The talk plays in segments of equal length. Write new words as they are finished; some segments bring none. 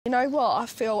You know what? I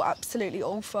feel absolutely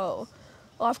awful.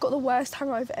 I've got the worst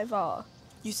hangover ever.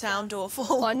 You sound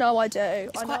awful. I know I do.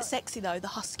 It's quite sexy though, the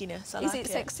huskiness. Is it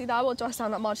sexy though, or do I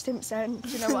sound like Marge Simpson? Do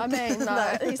you know what I mean?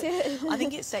 No. Is it? I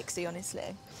think it's sexy,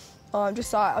 honestly. I'm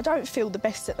just like, I don't feel the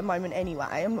best at the moment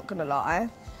anyway, I'm not gonna lie.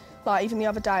 Like, even the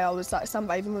other day I was like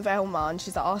sunbathing with Elma and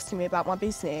she's like asking me about my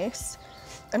business.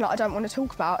 And like, I don't want to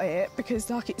talk about it because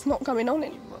like it's not going on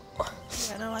anymore.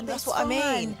 Yeah, no, and that's what I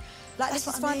mean. Like, this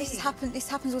is fine, this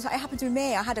happens also. It happens with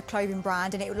me. I had a clothing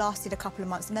brand and it lasted a couple of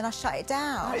months and then I shut it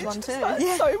down. It's just, like,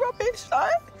 so rubbish,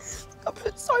 like. I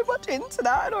put so much into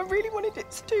that and I really wanted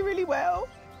it to do really well.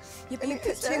 Yeah, but you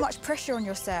put too much pressure on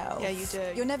yourself. Yeah, you do.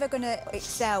 You're never going to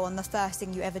excel on the first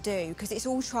thing you ever do because it's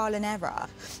all trial and error.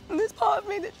 And there's part of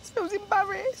me that just feels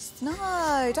embarrassed.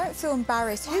 No, don't feel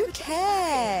embarrassed. Who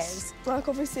cares? Like,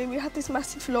 obviously, we had this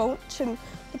massive launch and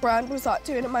the brand was, like,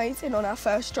 doing amazing on our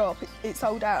first drop. It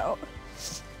sold out.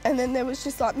 And then there was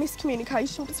just, like,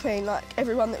 miscommunication between, like,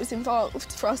 everyone that was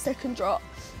involved for our second drop.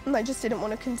 And they just didn't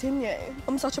want to continue.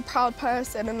 I'm such a proud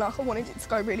person and like I wanted it to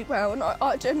go really well and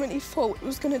I genuinely thought it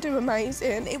was going to do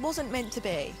amazing. It wasn't meant to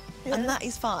be, yeah. And that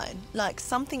is fine. Like,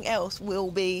 something else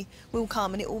will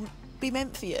come and it will be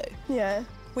meant for you. Yeah.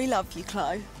 We love you,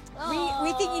 Chloe.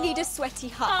 We think you need a sweaty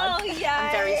hug. Oh, yeah.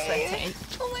 I'm very sweaty.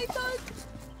 Oh, my God.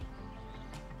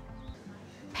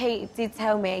 Pete did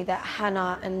tell me that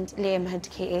Hannah and Liam had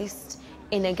kissed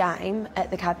in a game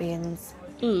at the cabins.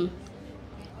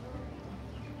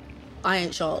 I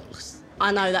ain't shocked.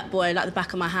 I know that boy like the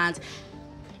back of my hand.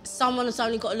 Someone has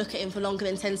only got to look at him for longer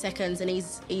than 10 seconds and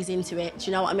he's into it. Do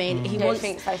you know what I mean? He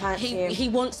thinks they fancy him. He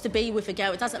wants to be with a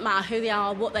girl. It doesn't matter who they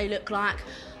are, what they look like,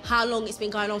 how long it's been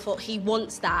going on for. He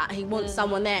wants that. He wants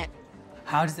someone there.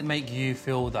 How does it make you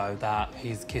feel, though, that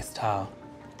he's kissed her?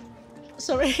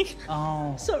 Sorry.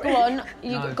 Oh. Sorry. Go on,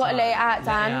 you've got to let it out,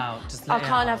 Dan. Let it out. Just let I it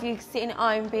can't out. have you sitting at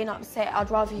home being upset.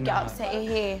 I'd rather you get upset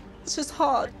here. It's just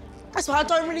hard. That's why I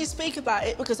don't really speak about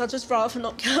it, because I'd just rather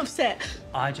not get upset.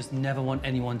 I just never want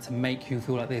anyone to make you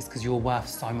feel like this, because you're worth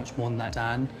so much more than that,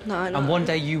 Dan. No, I know. And one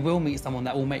day you will meet someone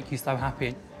that will make you so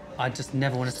happy. I just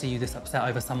never want to see you this upset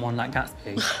over someone like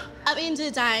Gatsby. At the end of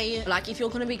the day, like, if you're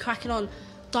going to be cracking on,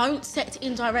 don't set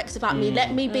indirects about me.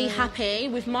 Let me be happy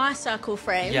with my circle of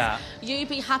friends. Yeah. You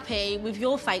be happy with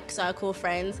your fake circle of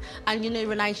friends and your new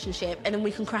relationship, and then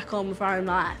we can crack on with our own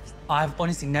lives. I've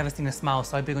honestly never seen a smile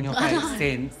so big on your face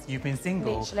since you've been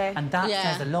single. Literally. And that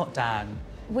says a lot, Dan.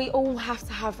 We all have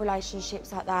to have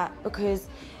relationships like that because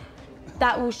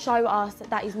that will show us that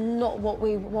that is not what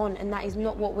we want and that is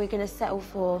not what we're going to settle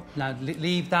for. Now,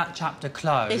 leave that chapter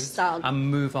closed It's done.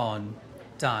 and move on.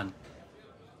 Done.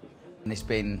 And it's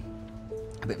been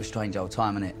a bit of a strange old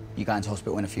time, isn't it? You go into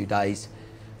hospital in a few days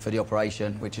for the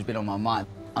operation, which has been on my mind.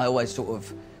 I always sort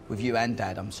of, with you and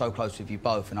Dad, I'm so close with you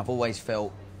both, and I've always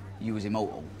felt you was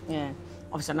immortal. Yeah.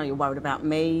 Obviously, I know you're worried about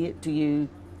me. Do you,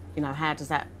 how does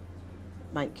that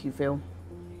make you feel?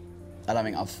 I don't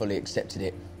think I've fully accepted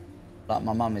it. Like,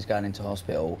 my mum is going into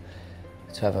hospital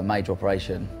to have a major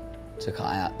operation to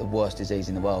cut out the worst disease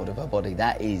in the world of her body.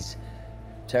 That is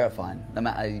terrifying. No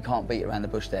matter, you can't beat around the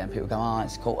bush there and people go, oh,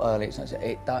 it's caught early.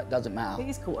 It doesn't matter. It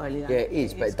is caught early, though. Yeah, it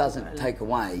is, but it doesn't take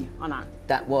away. I know.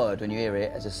 That word, when you hear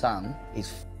it as a son, is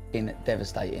f***ing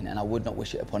devastating, and I would not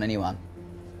wish it upon anyone.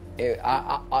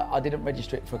 I didn't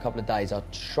register it for a couple of days. I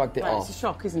shrugged it off. It's a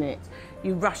shock, isn't it?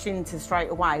 You rush into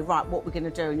straight away, right, what we're going to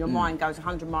do, and your mind goes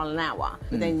 100 miles an hour,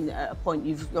 but then at a point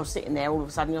you're sitting there, all of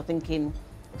a sudden you're thinking,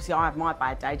 obviously I had my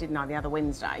bad day, didn't I, the other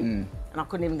Wednesday, and I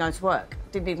couldn't even go to work.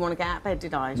 Didn't even want to get out of bed,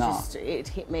 did I? It's just, it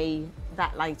hit me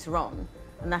that later on,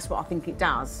 and that's what I think it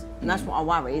does. And that's what I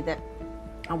worry, that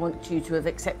I want you to have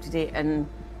accepted it and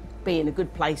be in a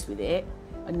good place with it,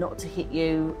 and not to hit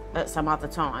you at some other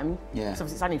time. Yeah. Because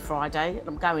obviously it's only Friday, and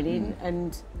I'm going in,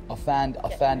 and... I found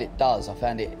it does. I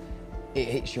found it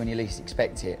hits you when you least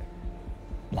expect it.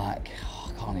 Like,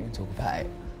 I can't even talk about it.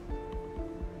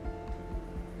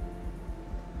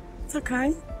 It's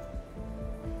okay.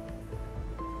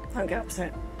 Don't get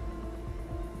upset.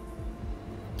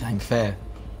 Ain't fair.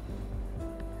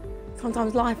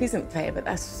 Sometimes life isn't fair, but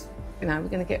that's, we're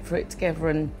going to get through it together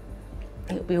and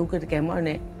it'll be all good again, won't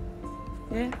it?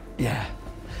 Yeah? Yeah.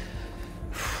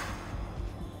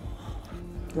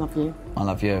 Love you. I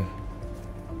love you.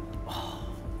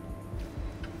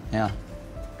 Yeah.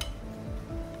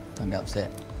 Don't get upset.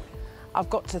 I've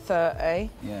got to 30,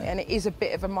 and it is a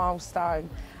bit of a milestone,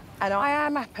 and I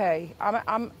am happy.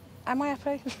 Am I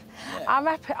happy? Yeah.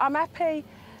 I'm happy,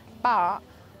 but...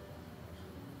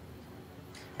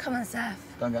 Come on,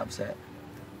 Seth. Don't get upset.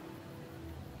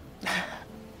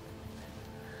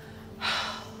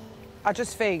 I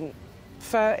just think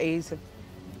 30's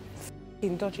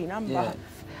dodgy number. Yeah.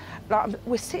 Like,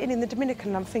 we're sitting in the Dominican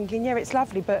and I'm thinking, yeah, it's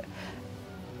lovely, but...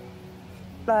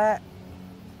 Like...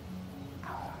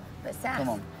 But Seth, Come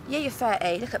on. yeah, you're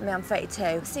 30. Look at me, I'm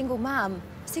 32. Single mum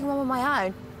on my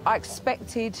own. I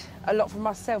expected a lot from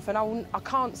myself, and I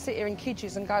can't sit here and kid you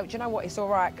and go, do you know what, it's all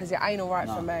right, because it ain't all right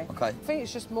for me. Okay. I think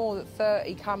it's just more that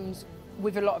 30 comes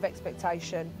with a lot of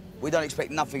expectation. We don't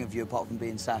expect nothing of you apart from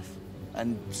being Saf,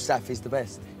 and Saf is the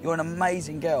best. You're an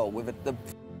amazing girl with the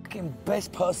fucking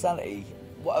best personality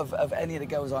of any of the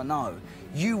girls I know.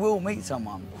 You will meet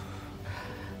someone.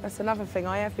 That's another thing,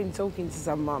 I have been talking to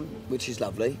someone. Which is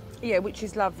lovely. Yeah, which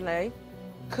is lovely.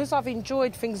 Because I've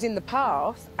enjoyed things in the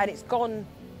past, and it's gone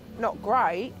not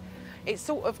great, it's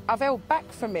sort of, I've held back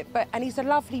from it, and he's a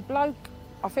lovely bloke.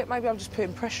 I think maybe I'm just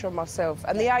putting pressure on myself,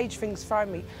 and the age thing's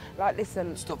thrown me. Like,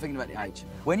 listen... Stop thinking about the age.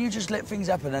 When you just let things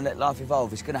happen and let life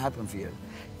evolve, it's going to happen for you.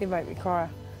 You make me cry.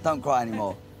 Don't cry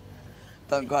anymore.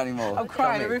 Don't cry anymore. I'm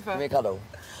crying, River. Give me a cuddle.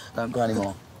 Don't cry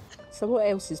anymore. So what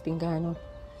else has been going on?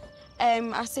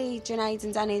 I see Junaid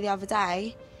and Danny the other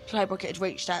day. Chloe Brockett had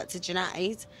reached out to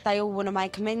Junaid. They all want to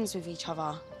make amends with each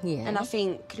other. Yeah. And I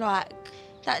think, like,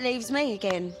 that leaves me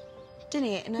again, doesn't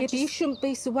it? And But you shouldn't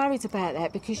be so worried about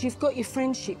that, because you've got your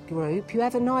friendship group, you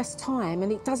have a nice time,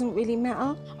 and it doesn't really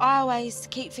matter. I always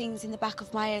keep things in the back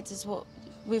of my head as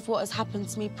with what has happened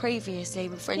to me previously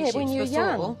with friendships when you're before.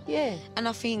 young, yeah. And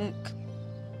I think...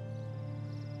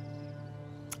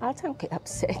 I don't get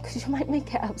upset, because you make me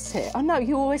get upset. I know,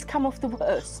 you always come off the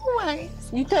worst. Always.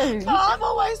 You do. But I'm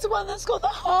always the one that's got the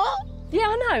heart. Yeah,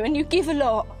 I know, and you give a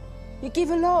lot. You give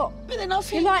a lot. But then I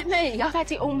feel... You're like me, I've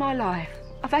had it all my life.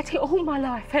 I've had it all my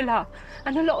life, Ella.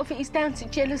 And a lot of it is down to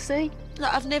jealousy.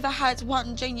 Like, I've never had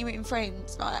one genuine friend,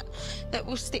 like, that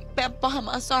will stick behind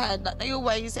my side. Like, they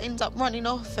always end up running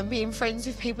off and being friends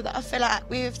with people that I fell out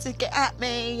with to get at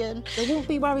me, and... I wouldn't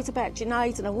be worried about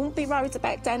Junaid, and I wouldn't be worried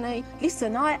about Danny.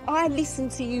 Listen, I listen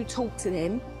to you talk to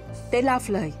them. They're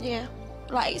lovely. Yeah.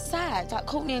 Like, it's sad. Like,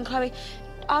 Courtney and Chloe,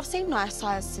 I've seen nice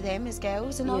sides to them as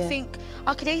girls, and I think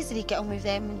I could easily get on with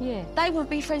them. Yeah. They wouldn't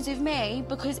be friends with me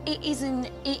because it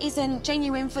isn't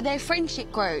genuine for their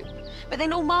friendship group. But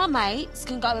then all my mates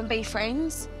can go and be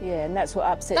friends. Yeah, and that's what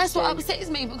upsets you. That's what upsets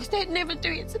me, because they'd never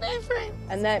do it to their friends.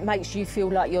 And that makes you feel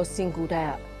like you're singled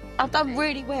out. I've done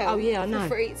really well. Oh, yeah, I know.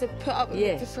 To put up with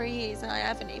it for 3 years, and I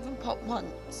haven't even popped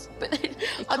once. But then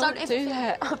I don't ever think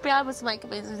I'd be able to make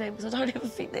amends with them, because I don't ever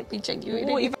think they'd be genuine.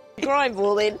 What are you crying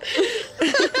for then?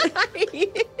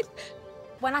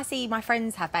 When I see my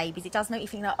friends have babies, it does make you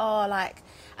think like, oh, like,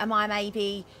 am I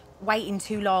maybe waiting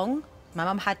too long? My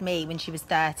mum had me when she was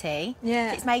 30.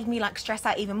 Yeah. It's made me like stress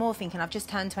out even more, thinking I've just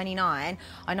turned 29.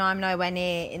 I know I'm nowhere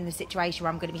near in the situation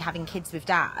where I'm going to be having kids with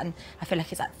Dan. I feel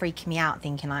like it's like freaking me out,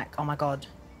 thinking like, oh my God.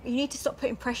 You need to stop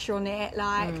putting pressure on it.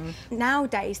 Like,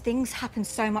 nowadays, things happen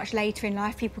so much later in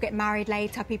life. People get married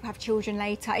later, people have children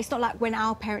later. It's not like when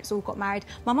our parents all got married.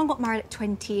 My mum got married at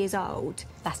 20 years old.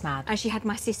 That's mad. And she had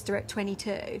my sister at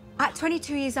 22. At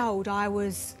 22 years old, I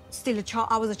was still a child.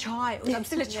 I was a child. I'm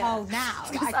still a child now.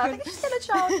 Like, I think I'm still a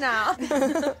child now.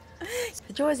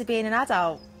 The joys of being an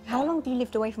adult. How long have you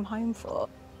lived away from home for?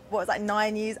 What was like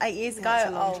 9 years, 8 years ago? That's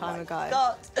a long time ago.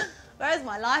 God. Where's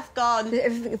my life gone? Does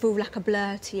everything feel like a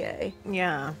blur to you?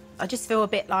 Yeah. I just feel a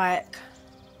bit like...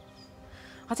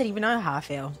 I don't even know how I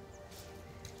feel.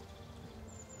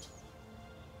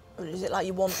 Is it like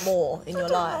you want more in your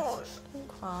life?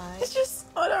 It's just,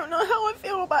 I don't know how I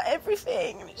feel about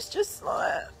everything. It's just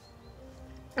like...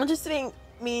 I just think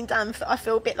me and Dan, I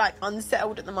feel a bit like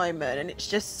unsettled at the moment, and it's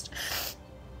just...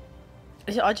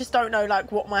 I just don't know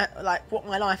like what my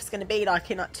life's going to be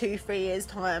like in like 2-3 years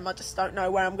time. I just don't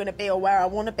know where I'm going to be or where I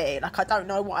want to be. Like, I don't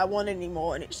know what I want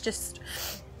anymore, and it's just,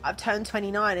 I've turned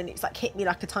 29 and it's like hit me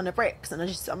like a ton of bricks, and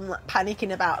I'm like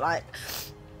panicking about like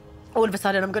all of a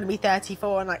sudden I'm going to be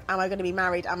 34 and like, am I going to be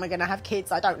married? Am I going to have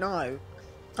kids? I don't know.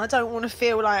 I don't want to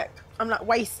feel like I'm like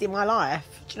wasting my life.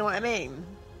 Do you know what I mean?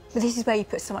 But this is where you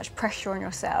put so much pressure on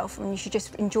yourself, and you should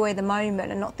just enjoy the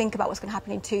moment and not think about what's going to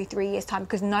happen in 2-3 years' time,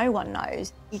 because no one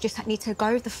knows. You just need to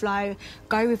go with the flow,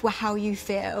 go with how you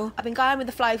feel. I've been going with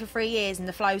the flow for 3 years, and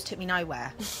the flows took me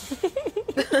nowhere.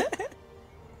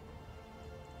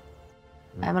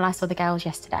 When I saw the girls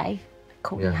yesterday,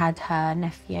 Courtney had her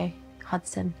nephew,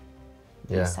 Hudson.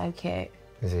 Yeah. He's so cute.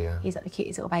 Is he? Yeah. He's like the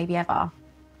cutest little baby ever.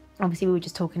 Obviously, we were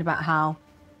just talking about how,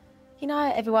 you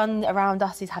know, everyone around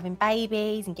us is having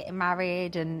babies and getting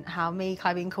married, and how me,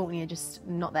 Chloe and Courtney are just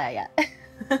not there yet.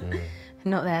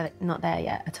 Not there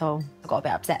yet at all. I got a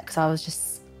bit upset because I was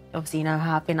just, obviously, you know,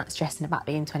 how I've been like stressing about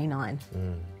being 29.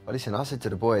 But listen, I said to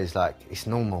the boys, like, it's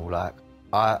normal. Like,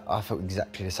 I felt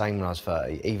exactly the same when I was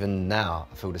 30. Even now,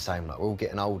 I feel the same. Like, we're all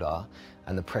getting older,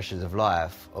 and the pressures of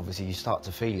life, obviously you start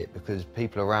to feel it because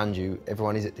people around you,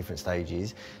 everyone is at different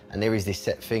stages, and there is this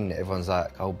set thing that everyone's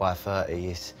like, oh, by 30,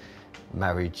 it's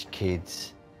marriage,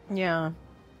 kids. Yeah.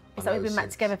 It's like we've been back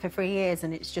together for 3 years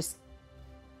and it's just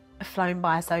flown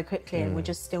by so quickly and we're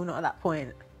just still not at that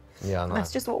point. Yeah, I know.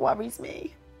 That's just what worries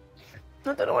me.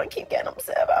 I don't know why I keep getting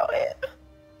upset about it.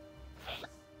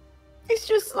 It's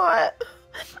just like,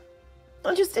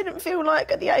 I just didn't feel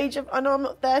like at the age of, I know I'm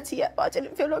not 30 yet, but I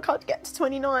didn't feel like I'd get to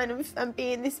 29 and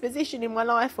be in this position in my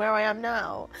life where I am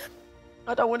now.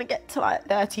 I don't want to get to like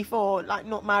 34, like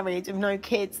not married with no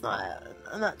kids, like,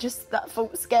 and that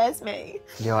thought scares me.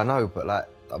 Yeah, I know, but like,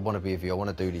 I want to be with you, I want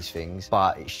to do these things,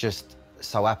 but it's just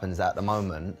so happens that at the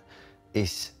moment,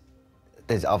 there's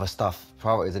other stuff,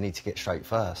 priorities I need to get straight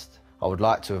first. I would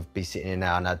like to be sitting here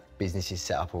now and had businesses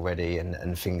set up already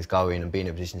and things going and be in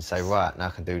a position to say, right, now I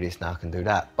can do this, now I can do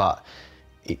that. But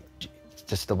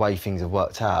just the way things have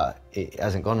worked out, it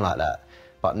hasn't gone like that.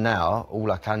 But now,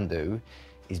 all I can do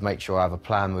is make sure I have a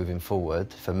plan moving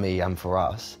forward for me and for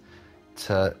us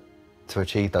to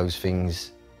achieve those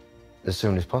things as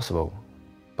soon as possible.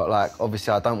 But like,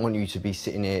 obviously I don't want you to be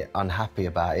sitting here unhappy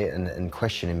about it and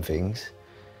questioning things.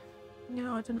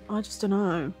 Yeah, I just don't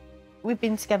know. We've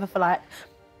been together for like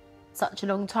such a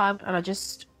long time and I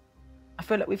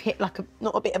feel like we've hit like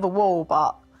not a bit of a wall,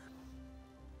 but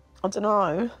I don't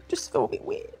know, just feel a bit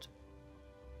weird.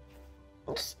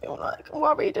 I just feel like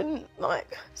worried and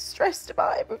like stressed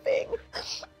about everything.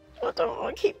 I don't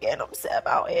want to keep getting upset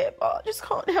about it, but I just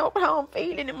can't help how I'm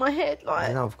feeling in my head. Like,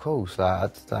 you know, of course,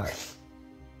 but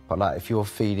like if you're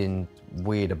feeling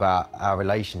weird about our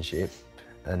relationship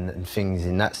and things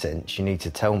in that sense, you need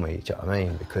to tell me. Do you know what I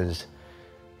mean? Because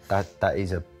that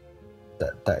is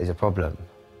a problem.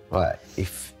 Like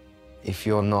if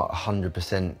you're not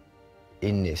 100%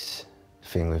 in this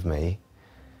thing with me,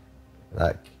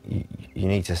 like you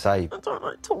need to say. I don't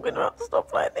like talking about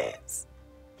stuff like this.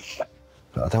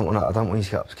 But I don't want you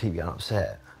to keep getting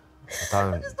upset.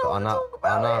 I don't. I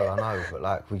know. But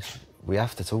like we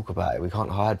have to talk about it. We can't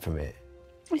hide from it.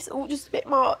 It's all just a bit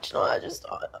much. Like, I just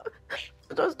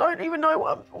don't even know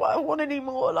what I want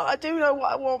anymore. Like, I do know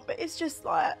what I want, but it's just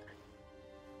like,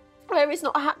 where it's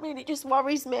not happening, it just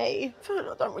worries me.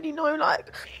 I don't really know,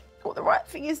 like, what the right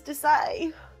thing is to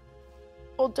say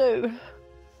or do.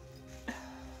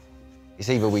 It's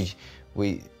either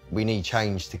we need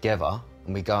change together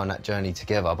and we go on that journey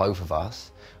together, both of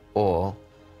us, or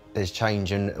there's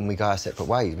change and we go our separate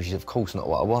ways, which is of course not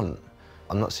what I want.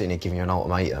 I'm not sitting here giving you an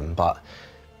ultimatum, but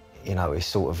you know, it's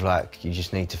sort of like you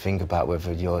just need to think about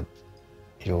whether you're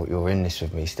in this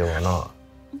with me still or not.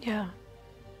 Yeah.